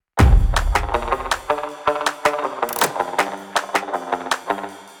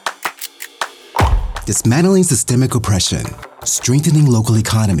dismantling systemic oppression, strengthening local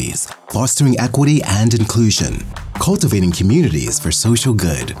economies, fostering equity and inclusion, cultivating communities for social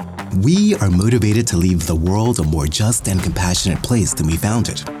good. We are motivated to leave the world a more just and compassionate place than we found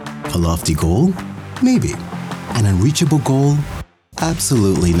it. A lofty goal? Maybe. An unreachable goal?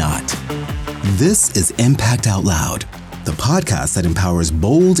 Absolutely not. This is Impact Out Loud, the podcast that empowers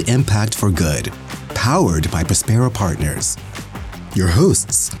bold impact for good, powered by Prospera Partners. Your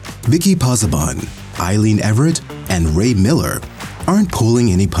hosts, Vicky Pozzebon, Eileen Everett, and Ray Miller, aren't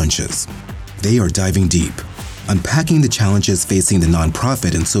pulling any punches. They are diving deep, unpacking the challenges facing the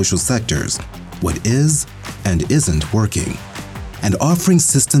nonprofit and social sectors, what is and isn't working, and offering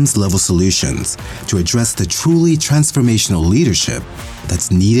systems-level solutions to address the truly transformational leadership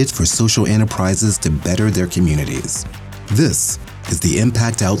that's needed for social enterprises to better their communities. This is the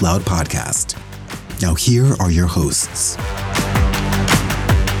Impact Out Loud podcast. Now here are your hosts.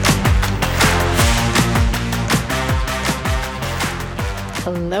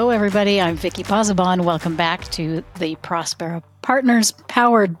 Hello, everybody. I'm Vicky Pozzebon. Welcome back to the Prospera Partners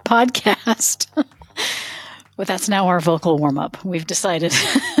Powered Podcast. Well, that's now our vocal warm-up. We've decided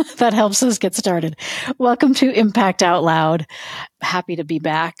that helps us get started. Welcome to Impact Out Loud. Happy to be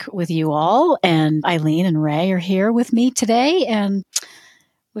back with you all. And Eileen and Ray are here with me today. And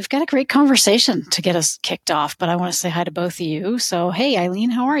we've got a great conversation to get us kicked off. But I want to say hi to both of you. So, hey,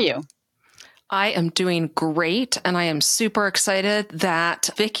 Eileen, how are you? I am doing great, and I am super excited that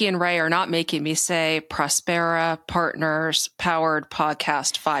Vicky and Ray are not making me say Prospera Partners Powered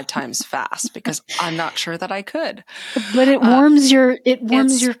Podcast 5 times fast, because I'm not sure that I could. But it warms your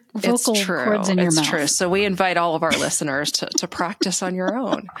vocal cords in your mouth. It's true. So we invite all of our listeners to practice on your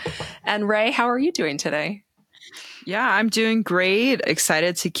own. And Ray, how are you doing today? Yeah, I'm doing great.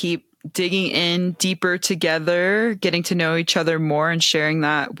 Excited to keep digging in deeper together, getting to know each other more, and sharing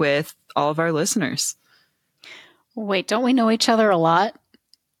that with all of our listeners. Wait, don't we know each other a lot?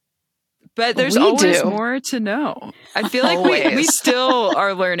 But there's always more to know. I feel like we still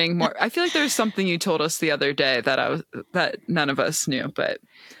are learning more. I feel like there's something you told us the other day that none of us knew, but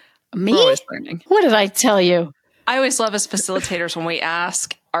me? We're always learning. What did I tell you? I always love as facilitators when we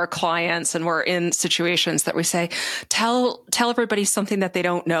ask our clients and we're in situations that we say, tell everybody something that they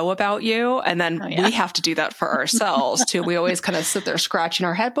don't know about you. And then we have to do that for ourselves too. We always kind of sit there scratching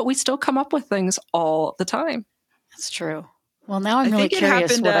our head, but we still come up with things all the time. That's true. Well, now I'm really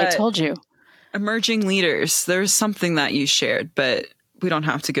curious what I told you. Emerging leaders. There's something that you shared, but we don't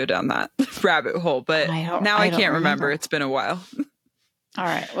have to go down that rabbit hole. But I can't remember. It's been a while. All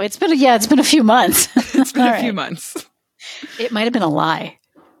right. Well, it's been a few months. It's been a few months. It might have been a lie.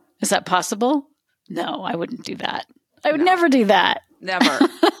 Is that possible? No, I wouldn't do that. I would never do that. Never.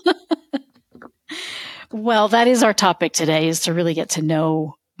 Well, that is our topic today, is to really get to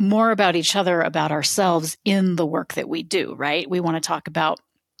know more about each other, about ourselves in the work that we do, right? We want to talk about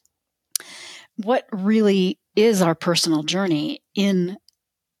what really is our personal journey in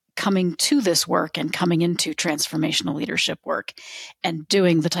coming to this work and coming into transformational leadership work and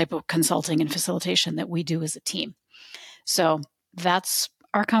doing the type of consulting and facilitation that we do as a team. So that's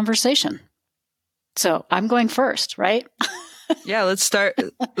our conversation. So I'm going first, right? Yeah, let's start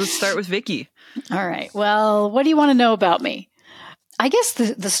with Vicky. All right. Well, what do you want to know about me? I guess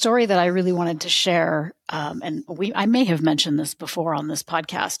the story that I really wanted to share, and I may have mentioned this before on this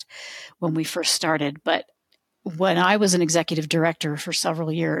podcast when we first started, but when I was an executive director for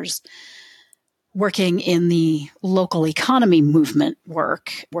several years, working in the local economy movement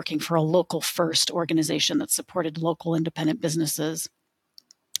working for a local first organization that supported local independent businesses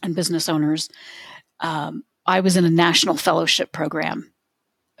and business owners, I was in a national fellowship program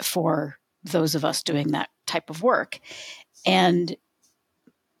for those of us doing that type of work. And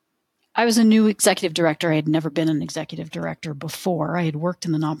I was a new executive director. I had never been an executive director before. I had worked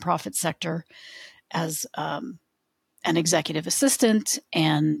in the nonprofit sector as an executive assistant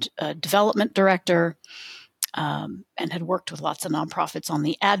and a development director, and had worked with lots of nonprofits on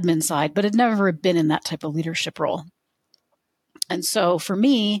the admin side, but had never been in that type of leadership role. And so for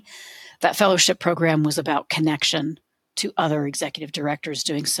me, that fellowship program was about connection to other executive directors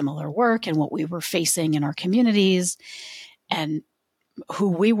doing similar work and what we were facing in our communities and who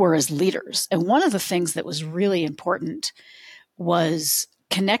we were as leaders. And one of the things that was really important was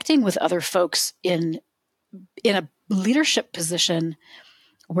connecting with other folks in a leadership position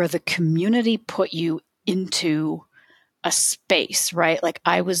where the community put you into a space, right? Like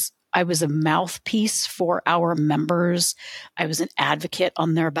I was a mouthpiece for our members. I was an advocate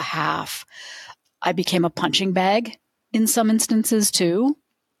on their behalf. I became a punching bag in some instances too.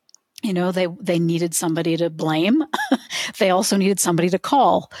 You know, they needed somebody to blame. They also needed somebody to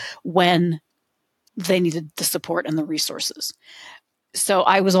call when they needed the support and the resources. So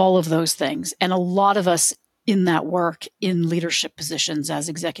I was all of those things. And a lot of us in that work, in leadership positions as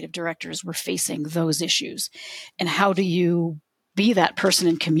executive directors, were facing those issues. And how do you be that person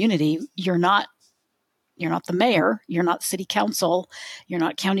in community? You're not the mayor, you're not city council, you're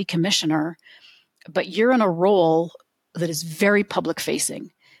not county commissioner, but you're in a role that is very public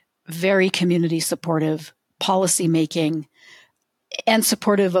facing, very community supportive, policy making, and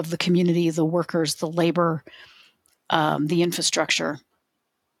supportive of the community, the workers, the labor, the infrastructure.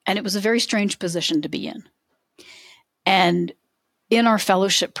 And it was a very strange position to be in. And in our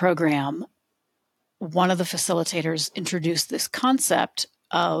fellowship program, one of the facilitators introduced this concept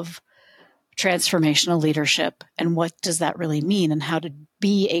of transformational leadership and what does that really mean and how to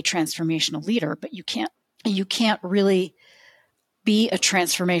be a transformational leader. But you can't really be a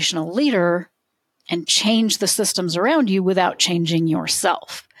transformational leader and change the systems around you without changing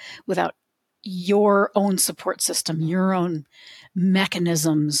yourself, without your own support system, your own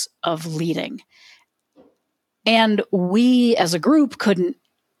mechanisms of leading. And we as a group couldn't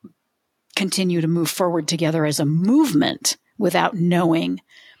continue to move forward together as a movement without knowing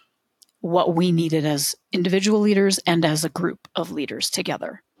what we needed as individual leaders and as a group of leaders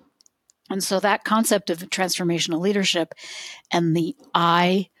together. And so that concept of transformational leadership and the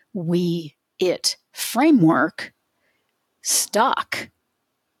I, we, it framework stuck.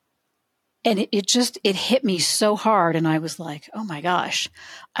 And it hit me so hard. And I was like, oh my gosh,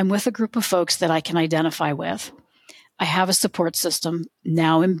 I'm with a group of folks that I can identify with. I have a support system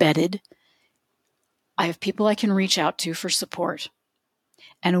now embedded. I have people I can reach out to for support.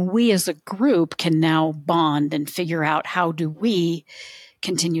 And we as a group can now bond and figure out, how do we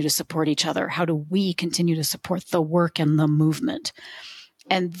continue to support each other? How do we continue to support the work and the movement?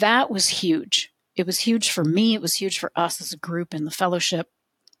 And that was huge. It was huge for me. It was huge for us as a group in the fellowship.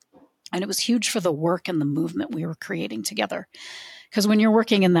 And it was huge for the work and the movement we were creating together. Because when you're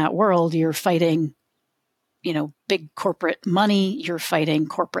working in that world, you're fighting, big corporate money, you're fighting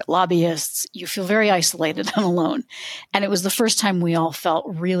corporate lobbyists, you feel very isolated and alone. And it was the first time we all felt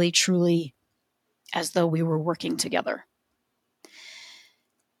really, truly as though we were working together.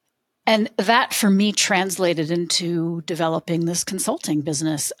 And that for me translated into developing this consulting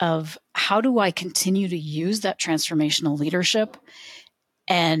business of how do I continue to use that transformational leadership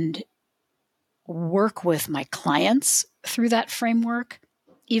and work with my clients through that framework,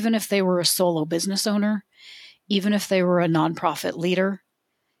 even if they were a solo business owner, even if they were a nonprofit leader,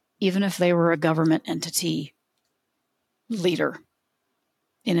 even if they were a government entity leader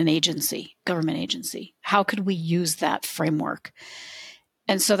in an agency, government agency. How could we use that framework?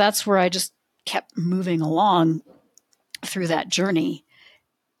 And so that's where I just kept moving along through that journey.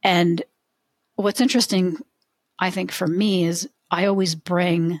 And what's interesting, I think, for me is I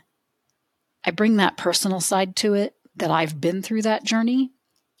bring that personal side to it, that I've been through that journey,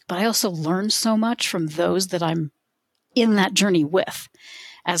 but I also learn so much from those that I'm in that journey with,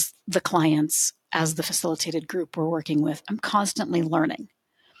 as the clients, as the facilitated group we're working with. I'm constantly learning.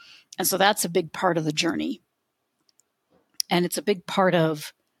 And so that's a big part of the journey. And it's a big part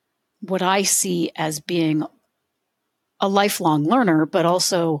of what I see as being a lifelong learner, but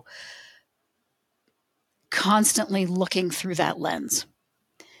also constantly looking through that lens.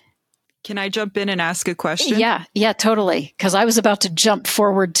 Can I jump in and ask a question? Yeah, totally. Because I was about to jump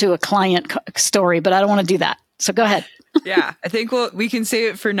forward to a client story, but I don't want to do that. So go ahead. Yeah, I think we can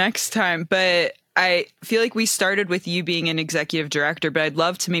save it for next time. But I feel like we started with you being an executive director, but I'd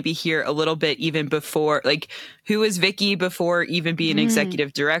love to maybe hear a little bit even before, like, who was Vicki before even being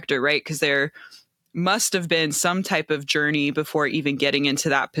executive director, right? Because there must have been some type of journey before even getting into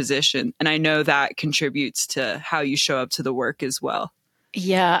that position. And I know that contributes to how you show up to the work as well.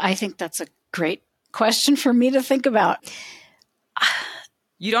 Yeah, I think that's a great question for me to think about.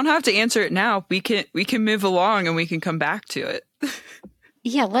 You don't have to answer it now. We can move along and we can come back to it.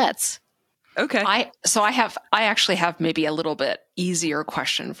 Yeah, let's. Okay. I actually have maybe a little bit easier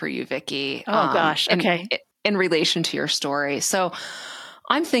question for you, Vicki. Oh gosh. Okay. In relation to your story. So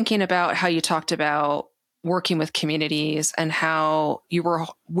I'm thinking about how you talked about working with communities and how you were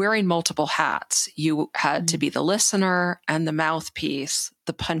wearing multiple hats. You had to be the listener and the mouthpiece,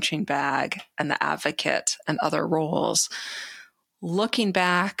 the punching bag and the advocate and other roles. Looking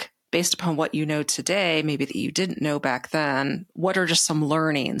back, based upon what you know today, maybe that you didn't know back then, what are just some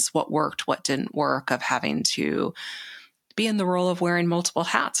learnings? What worked, what didn't work of having to be in the role of wearing multiple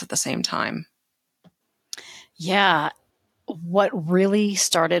hats at the same time? Yeah. What really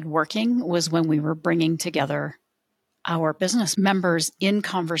started working was when we were bringing together our business members in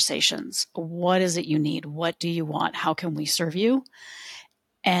conversations. What is it you need? What do you want? How can we serve you?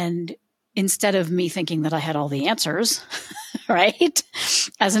 And instead of me thinking that I had all the answers, right?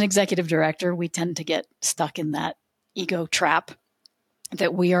 As an executive director, we tend to get stuck in that ego trap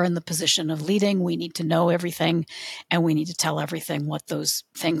that we are in the position of leading. We need to know everything and we need to tell everything what those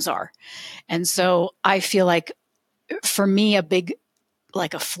things are. And so I feel like for me,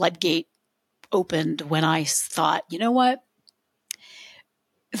 like a floodgate opened when I thought, you know what?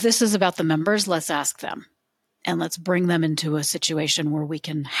 This is about the members. Let's ask them. And let's bring them into a situation where we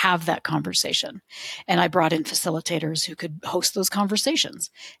can have that conversation. And I brought in facilitators who could host those conversations.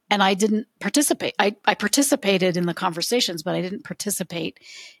 And I didn't participate. I participated in the conversations, but I didn't participate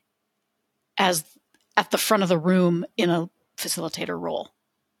as at the front of the room in a facilitator role.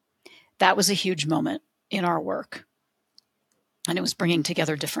 That was a huge moment in our work. And it was bringing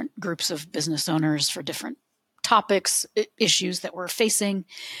together different groups of business owners for different topics, issues that we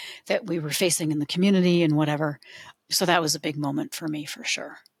were facing in the community and whatever. So that was a big moment for me, for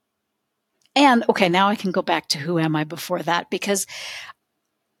sure. And okay, now I can go back to who am I before that, because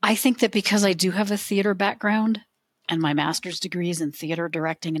I think that because I do have a theater background and my master's degree is in theater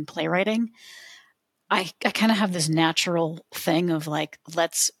directing and playwriting, I kind of have this natural thing of like,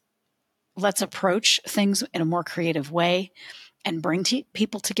 let's approach things in a more creative way and bring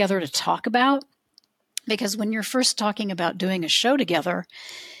people together to talk about. Because when you're first talking about doing a show together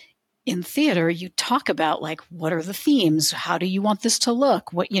in theater, you talk about like, what are the themes? How do you want this to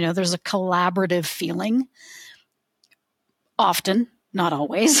look? There's a collaborative feeling. Often, not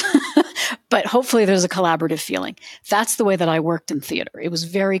always, but hopefully there's a collaborative feeling. That's the way that I worked in theater. It was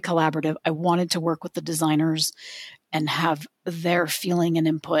very collaborative. I wanted to work with the designers and have their feeling and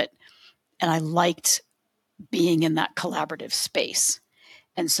input. And I liked being in that collaborative space.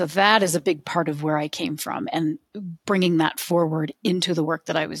 And so that is a big part of where I came from and bringing that forward into the work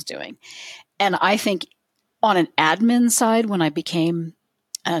that I was doing. And I think on an admin side, when I became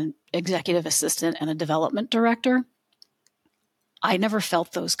an executive assistant and a development director, I never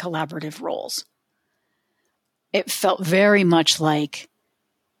felt those collaborative roles. It felt very much like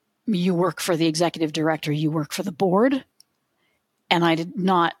you work for the executive director, you work for the board. And I did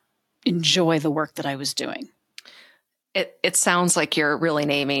not enjoy the work that I was doing. It sounds like you're really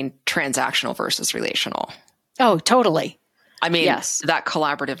naming transactional versus relational. Oh, totally. I mean, yes. That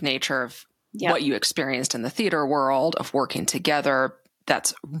collaborative nature of what you experienced in the theater world of working together,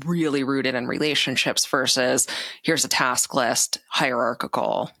 that's really rooted in relationships versus here's a task list,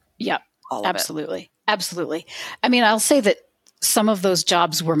 hierarchical. Yep. Absolutely. Absolutely. I mean, I'll say that some of those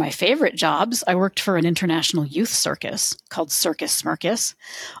jobs were my favorite jobs. I worked for an international youth circus called Circus Smirkus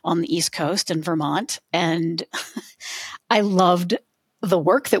on the East Coast in Vermont. And I loved the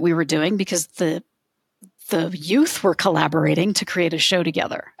work that we were doing because the youth were collaborating to create a show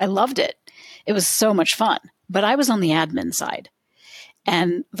together. I loved it. It was so much fun. But I was on the admin side.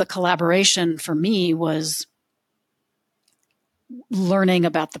 And the collaboration for me was learning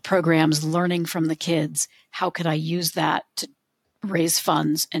about the programs, learning from the kids. How could I use that to raise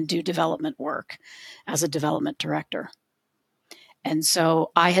funds and do development work as a development director? And so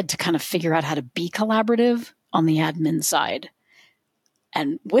I had to kind of figure out how to be collaborative on the admin side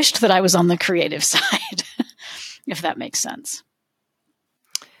and wished that I was on the creative side, if that makes sense.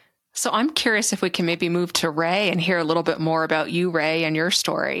 So I'm curious if we can maybe move to Ray and hear a little bit more about you, Ray, and your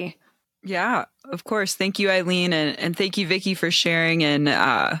story. Yeah, of course. Thank you, Eileen. And thank you, Vicki, for sharing. And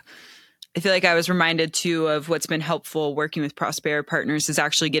I feel like I was reminded too of what's been helpful working with Prospera Partners is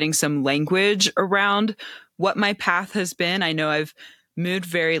actually getting some language around what my path has been. I know I've moved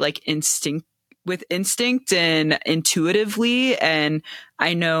very with instinct and intuitively. And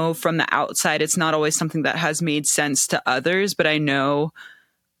I know from the outside, it's not always something that has made sense to others, but I know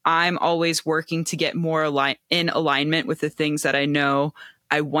I'm always working to get more in alignment with the things that I know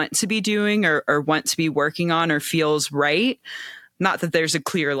I want to be doing or want to be working on or feels right. Not that there's a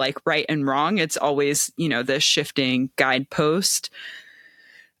clear right and wrong. It's always, this shifting guidepost.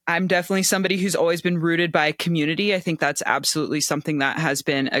 I'm definitely somebody who's always been rooted by community. I think that's absolutely something that has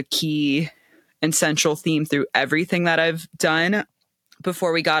been a key and central theme through everything that I've done.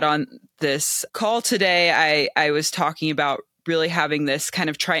 Before we got on this call today, I was talking about really having this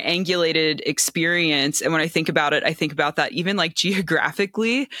kind of triangulated experience. And when I think about it, I think about that even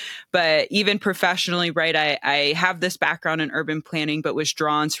geographically, but even professionally, right? I have this background in urban planning, but was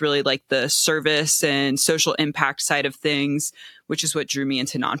drawn to really the service and social impact side of things, which is what drew me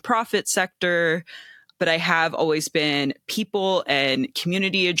into nonprofit sector. But I have always been people and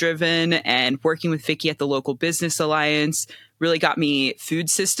community driven, and working with Vicki at the Local Business Alliance really got me food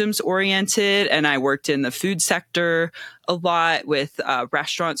systems oriented. And I worked in the food sector a lot with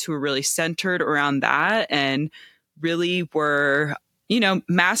restaurants who were really centered around that and really were,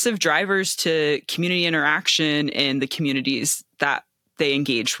 massive drivers to community interaction in the communities that they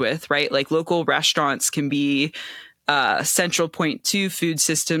engage with, right? Like local restaurants can be a central point to food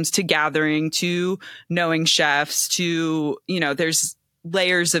systems, to gathering, to knowing chefs, to, there's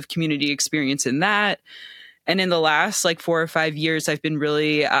layers of community experience in that. And in the last 4 or 5 years, I've been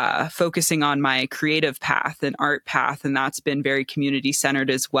really focusing on my creative path and art path. And that's been very community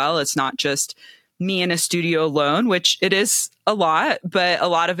centered as well. It's not just me in a studio alone, which it is a lot, but a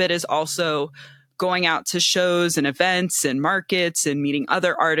lot of it is also going out to shows and events and markets and meeting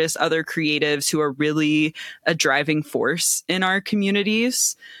other artists, other creatives who are really a driving force in our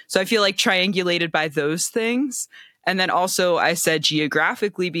communities. So I feel like triangulated by those things. And then also I said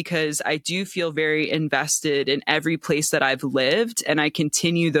geographically, because I do feel very invested in every place that I've lived, and I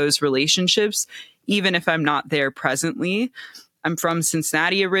continue those relationships, even if I'm not there presently. I'm from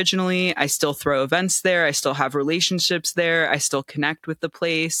Cincinnati originally. I still throw events there. I still have relationships there. I still connect with the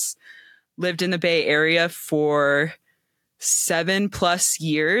place. Lived in the Bay Area for 7+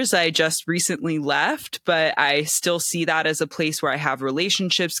 years. I just recently left, but I still see that as a place where I have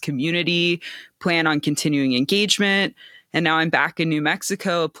relationships, community, plan on continuing engagement. And now I'm back in New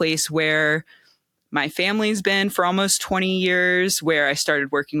Mexico, a place where my family's been for almost 20 years, where I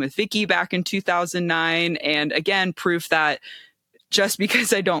started working with Vicky back in 2009. And again, proof that just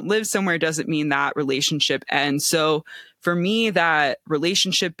because I don't live somewhere doesn't mean that relationship ends. So for me, that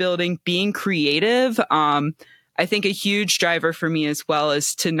relationship building, being creative, I think a huge driver for me as well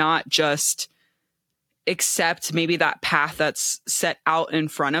is to not just accept maybe that path that's set out in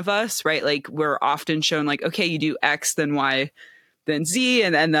front of us, right? Like we're often shown okay, you do X, then Y, then Z,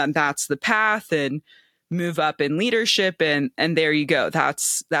 and then that's the path, and move up in leadership. And there you go.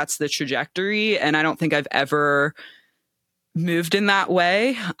 That's the trajectory. And I don't think I've ever moved in that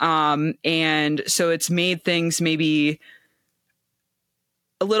way. And so it's made things maybe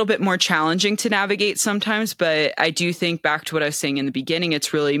a little bit more challenging to navigate sometimes. But I do think, back to what I was saying in the beginning,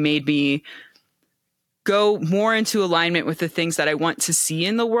 it's really made me go more into alignment with the things that I want to see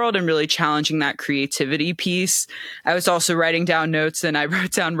in the world and really challenging that creativity piece. I was also writing down notes, and I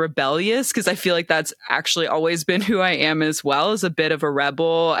wrote down rebellious, because I feel like that's actually always been who I am as well, as a bit of a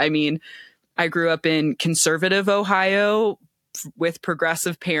rebel. I mean, I grew up in conservative Ohio with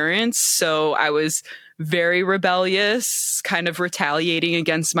progressive parents, so I was very rebellious, kind of retaliating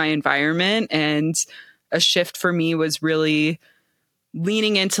against my environment. And a shift for me was really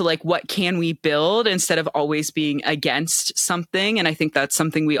leaning into what can we build, instead of always being against something. And I think that's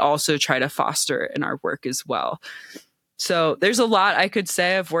something we also try to foster in our work as well. So there's a lot I could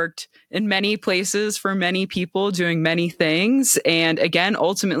say. I've worked in many places for many people doing many things. And again,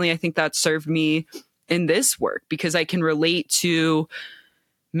 ultimately, I think that served me in this work, because I can relate to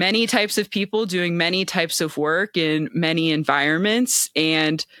many types of people doing many types of work in many environments.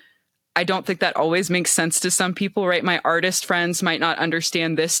 And I don't think that always makes sense to some people, right? My artist friends might not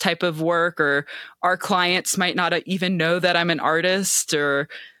understand this type of work, or our clients might not even know that I'm an artist, or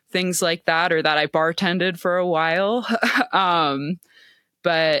things like that, or that I bartended for a while.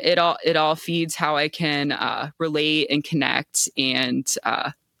 But it all feeds how I can relate and connect and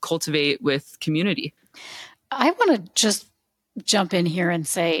cultivate with community. I want to just jump in here and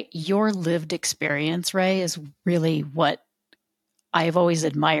say your lived experience, Ray, is really what I've always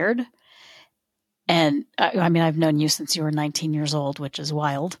admired. And I mean, I've known you since you were 19 years old, which is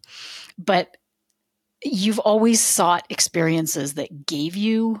wild. But you've always sought experiences that gave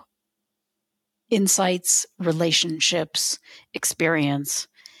you insights, relationships, experience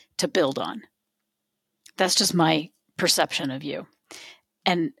to build on. That's just my perception of you.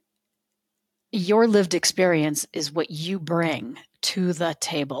 And your lived experience is what you bring to the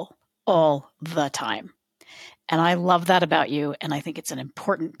table all the time. And I love that about you. And I think it's an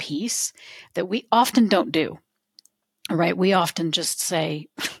important piece that we often don't do, right? We often just say,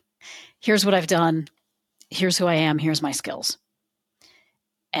 here's what I've done. Here's who I am. Here's my skills.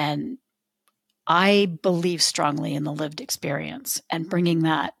 And I believe strongly in the lived experience and bringing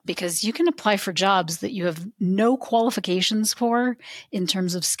that, because you can apply for jobs that you have no qualifications for in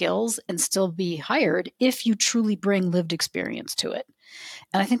terms of skills and still be hired if you truly bring lived experience to it.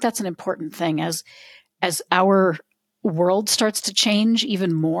 And I think that's an important thing as our world starts to change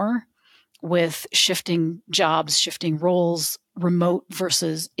even more with shifting jobs, shifting roles, remote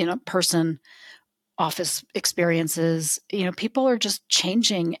versus in-person office experiences. People are just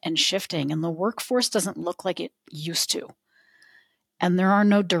changing and shifting, and the workforce doesn't look like it used to. And there are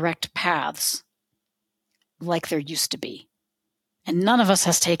no direct paths like there used to be. And none of us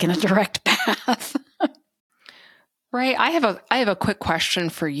has taken a direct path. Ray, I have a quick question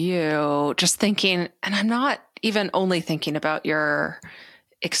for you. Just thinking, and I'm not even only thinking about your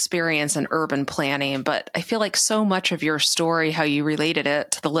experience in urban planning, but I feel like so much of your story, how you related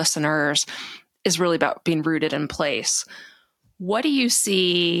it to the listeners, is really about being rooted in place. What do you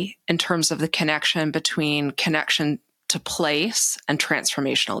see in terms of the connection between connection to place and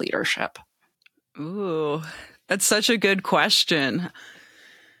transformational leadership? Ooh, that's such a good question.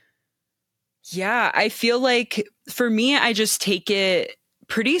 Yeah, I feel like for me, I just take it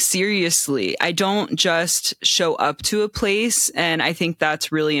pretty seriously. I don't just show up to a place. And I think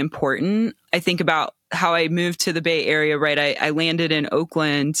that's really important. I think about how I moved to the Bay Area, right? I landed in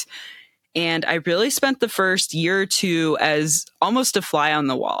Oakland, and I really spent the first year or two as almost a fly on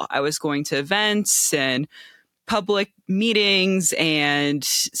the wall. I was going to events and public meetings and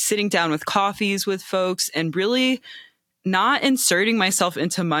sitting down with coffees with folks and really not inserting myself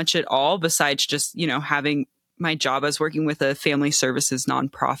into much at all besides just, having my job. I was working with a family services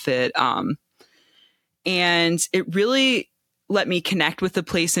nonprofit. And it really let me connect with the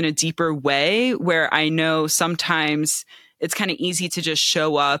place in a deeper way where I know sometimes it's kind of easy to just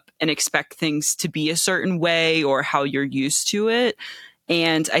show up and expect things to be a certain way or how you're used to it.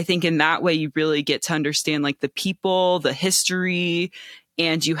 And I think in that way, you really get to understand like the people, the history,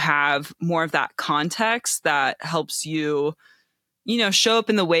 and you have more of that context that helps you, show up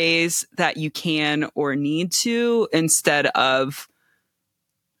in the ways that you can or need to instead of,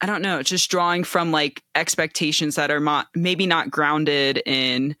 I don't know, just drawing from like expectations that are maybe not grounded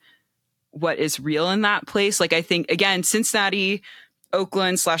in what is real in that place. Like I think, again, Cincinnati,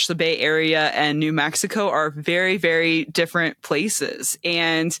 Oakland / the Bay Area and New Mexico are very, very different places.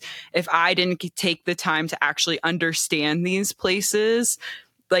 And if I didn't take the time to actually understand these places,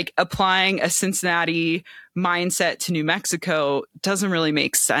 like applying a Cincinnati mindset to New Mexico doesn't really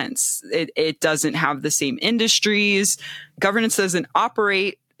make sense. It doesn't have the same industries. Governance doesn't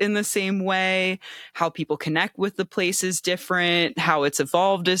operate in the same way. How people connect with the place is different. How it's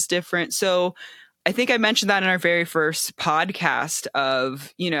evolved is different. So I think I mentioned that in our very first podcast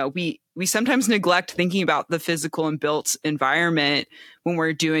of, we sometimes neglect thinking about the physical and built environment when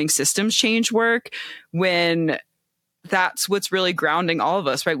we're doing systems change work, when that's what's really grounding all of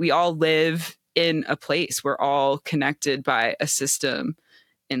us, right? We all live in a place. We're all connected by a system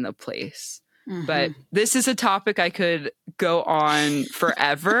in the place. Mm-hmm. But this is a topic I could go on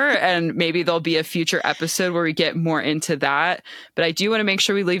forever, and maybe there'll be a future episode where we get more into that. But I do want to make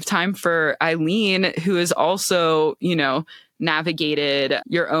sure we leave time for Eileen, who has also, navigated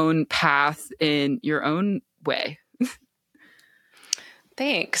your own path in your own way.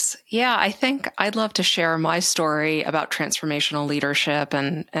 Thanks. Yeah, I think I'd love to share my story about transformational leadership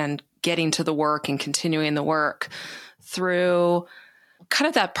and getting to the work and continuing the work through kind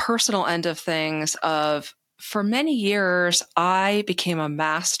of that personal end of things of, for many years, I became a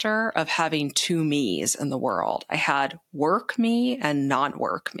master of having two me's in the world. I had work me and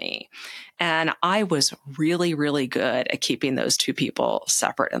non-work me. And I was really, really good at keeping those two people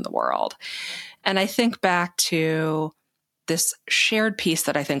separate in the world. And I think back to this shared piece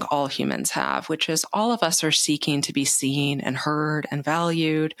that I think all humans have, which is all of us are seeking to be seen and heard and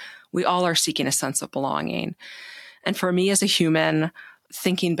valued. We all are seeking a sense of belonging. And for me as a human,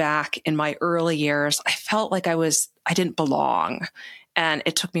 thinking back in my early years, I felt like I didn't belong. And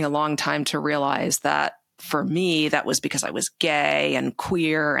it took me a long time to realize that for me, that was because I was gay and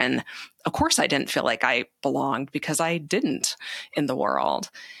queer. And of course, I didn't feel like I belonged because I didn't in the world.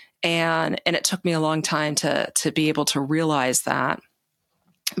 And it took me a long time to be able to realize that.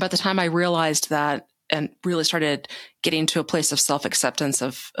 By the time I realized that and really started getting to a place of self-acceptance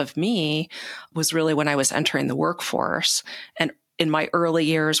of me was really when I was entering the workforce. And in my early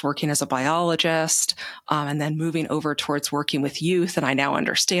years working as a biologist, and then moving over towards working with youth. And I now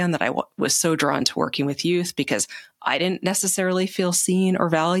understand that I was so drawn to working with youth because I didn't necessarily feel seen or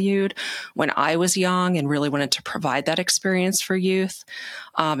valued when I was young and really wanted to provide that experience for youth,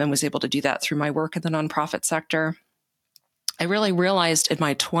 and was able to do that through my work in the nonprofit sector. I really realized in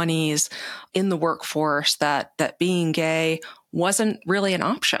my 20s in the workforce that being gay wasn't really an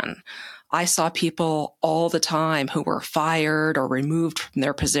option. I saw people all the time who were fired or removed from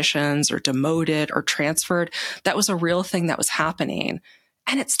their positions or demoted or transferred. That was a real thing that was happening.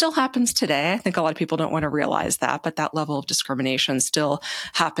 And it still happens today. I think a lot of people don't want to realize that, but that level of discrimination still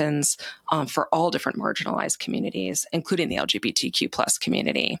happens for all different marginalized communities, including the LGBTQ plus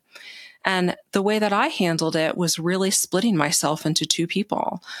community. And the way that I handled it was really splitting myself into two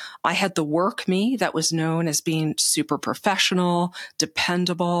people. I had the work me that was known as being super professional,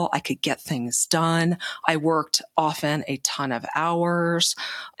 dependable. I could get things done. I worked often a ton of hours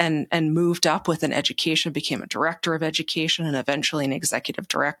and moved up with an education, became a director of education and eventually an executive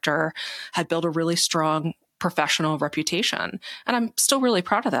director, had built a really strong professional reputation. And I'm still really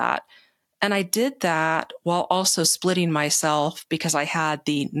proud of that. And I did that while also splitting myself because I had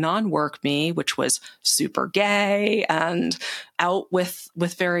the non-work me, which was super gay and out with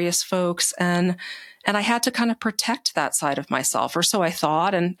various folks. And I had to kind of protect that side of myself, or so I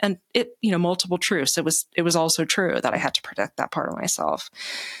thought. And it, multiple truths. It was also true that I had to protect that part of myself.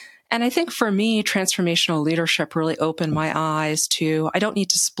 And I think for me, transformational leadership really opened my eyes to, I don't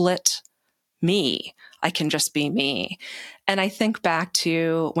need to split me. I can just be me. And I think back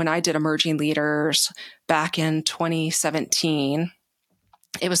to when I did Emerging Leaders back in 2017.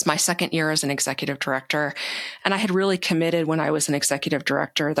 It was my second year as an executive director. And I had really committed when I was an executive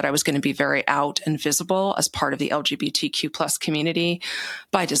director that I was going to be very out and visible as part of the LGBTQ plus community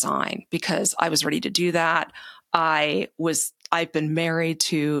by design, because I was ready to do that. I've been married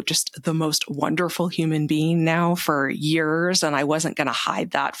to just the most wonderful human being now for years, and I wasn't going to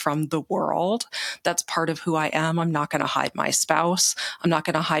hide that from the world. That's part of who I am. I'm not going to hide my spouse. I'm not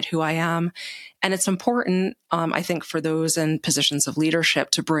going to hide who I am. And it's important, I think, for those in positions of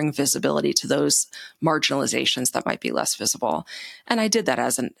leadership to bring visibility to those marginalizations that might be less visible. And I did that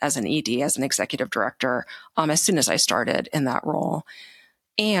as an ED, as an executive director, as soon as I started in that role.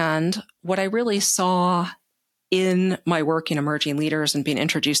 And what I really saw in my work in Emerging Leaders and being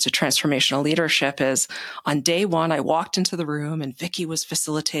introduced to transformational leadership is on day one, I walked into the room and Vicky was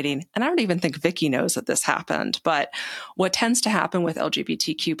facilitating. And I don't even think Vicky knows that this happened. But what tends to happen with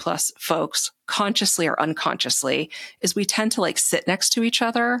LGBTQ plus folks, consciously or unconsciously, is we tend to sit next to each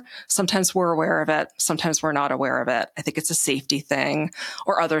other. Sometimes we're aware of it. Sometimes we're not aware of it. I think it's a safety thing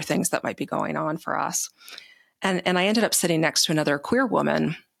or other things that might be going on for us. And I ended up sitting next to another queer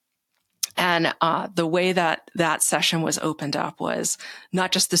woman. And the way that session was opened up was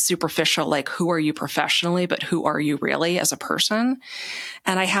not just the superficial, who are you professionally, but who are you really as a person?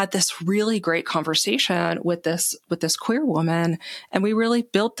 And I had this really great conversation with this queer woman, and we really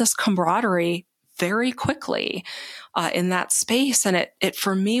built this camaraderie very quickly in that space. And it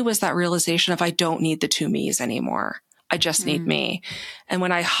for me was that realization of I don't need the two me's anymore. I just need me. And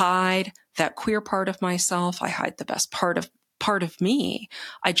when I hide that queer part of myself, I hide the best part of me.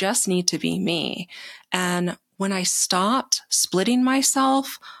 I just need to be me. And when I stopped splitting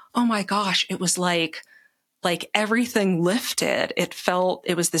myself, oh my gosh, it was like everything lifted.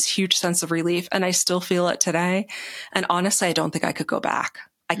 It was this huge sense of relief, and I still feel it today. And honestly, I don't think I could go back.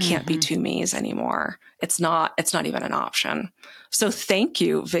 I can't be two me's anymore. It's not even an option. So thank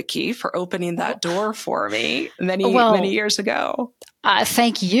you, Vicky, for opening that door for me many years ago.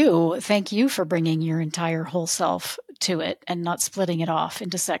 Thank you. Thank you for bringing your entire whole self to it and not splitting it off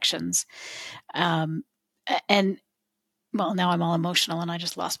into sections. And now I'm all emotional and I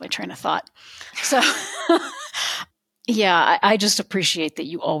just lost my train of thought. So yeah, I just appreciate that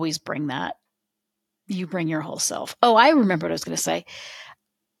you always bring that. You bring your whole self. Oh, I remember what I was going to say.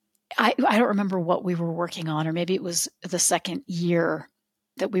 I don't remember what we were working on, or maybe it was the second year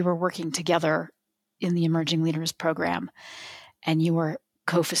that we were working together in the Emerging Leaders program, and you were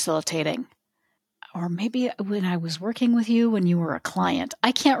co-facilitating. Or maybe when I was working with you when you were a client.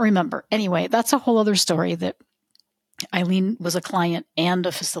 I can't remember. Anyway, that's a whole other story, that Eileen was a client and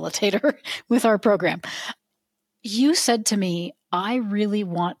a facilitator with our program. You said to me, I really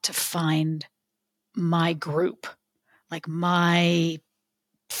want to find my group, my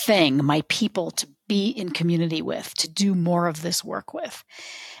thing, my people to be in community with, to do more of this work with.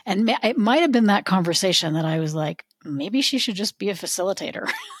 And it might have been that conversation that I was like, maybe she should just be a facilitator.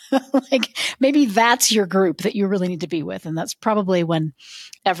 Maybe that's your group that you really need to be with. And that's probably when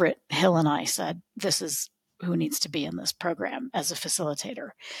Everett Hill and I said, this is who needs to be in this program as a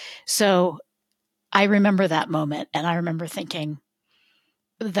facilitator. So I remember that moment, and I remember thinking,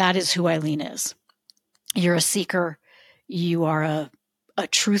 that is who Eileen is. You're a seeker. You are a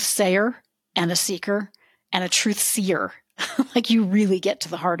truth sayer and a seeker and a truth seer. You really get to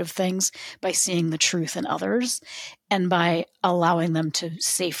the heart of things by seeing the truth in others and by allowing them to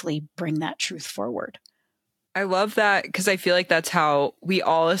safely bring that truth forward. I love that, because I feel like that's how we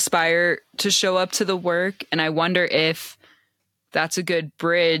all aspire to show up to the work. And I wonder if that's a good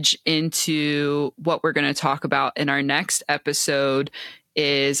bridge into what we're going to talk about in our next episode,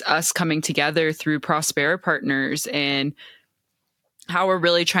 is us coming together through Prospera Partners and how we're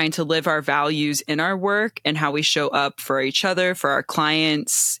really trying to live our values in our work and how we show up for each other, for our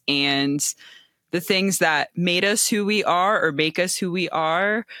clients, and the things that made us who we are or make us who we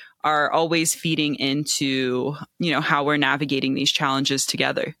are always feeding into, how we're navigating these challenges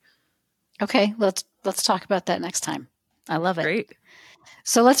together. Okay, let's talk about that next time. I love it. Great.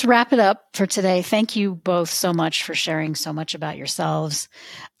 So let's wrap it up for today. Thank you both so much for sharing so much about yourselves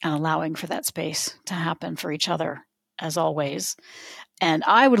and allowing for that space to happen for each other, as always. And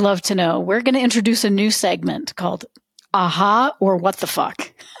I would love to know, we're going to introduce a new segment called AHA or What the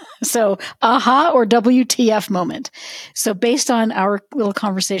Fuck. So AHA or WTF moment. So based on our little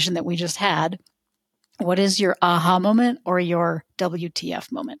conversation that we just had, what is your AHA moment or your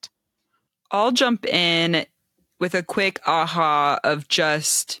WTF moment? I'll jump in with a quick AHA of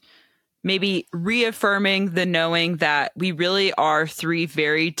just maybe reaffirming the knowing that we really are three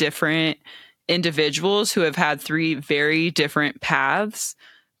very different individuals who have had three very different paths,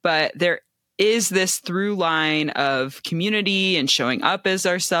 but there is this through line of community and showing up as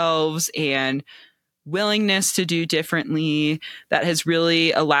ourselves and willingness to do differently that has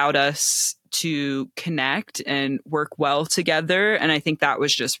really allowed us to connect and work well together. And I think that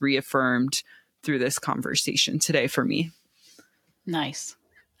was just reaffirmed through this conversation today for me. Nice.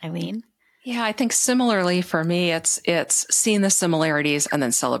 Eileen? Yeah, I think similarly for me, it's seeing the similarities and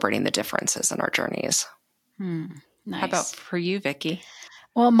then celebrating the differences in our journeys. Nice. How about for you, Vicki?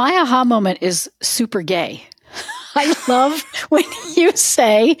 Well, my AHA moment is super gay. I love when you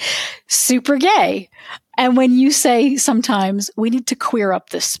say super gay. And when you say sometimes we need to queer up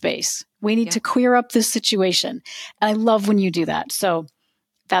this space. We need to queer up this situation. And I love when you do that. So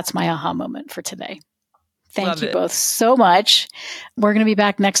that's my AHA moment for today. Thank you both so much. We're going to be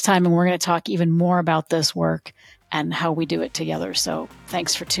back next time and we're going to talk even more about this work and how we do it together. So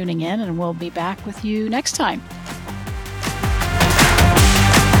thanks for tuning in and we'll be back with you next time.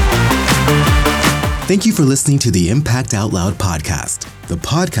 Thank you for listening to the Impact Out Loud podcast, the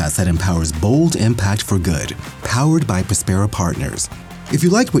podcast that empowers bold impact for good, powered by Prospera Partners. If you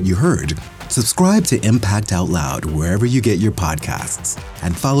liked what you heard, subscribe to Impact Out Loud wherever you get your podcasts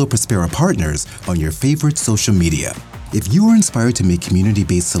and follow Prospera Partners on your favorite social media. If you are inspired to make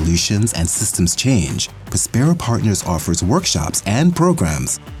community-based solutions and systems change, Prospera Partners offers workshops and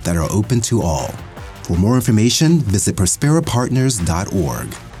programs that are open to all. For more information, visit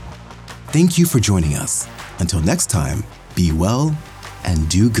prosperapartners.org. Thank you for joining us. Until next time, be well and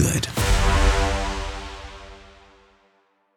do good.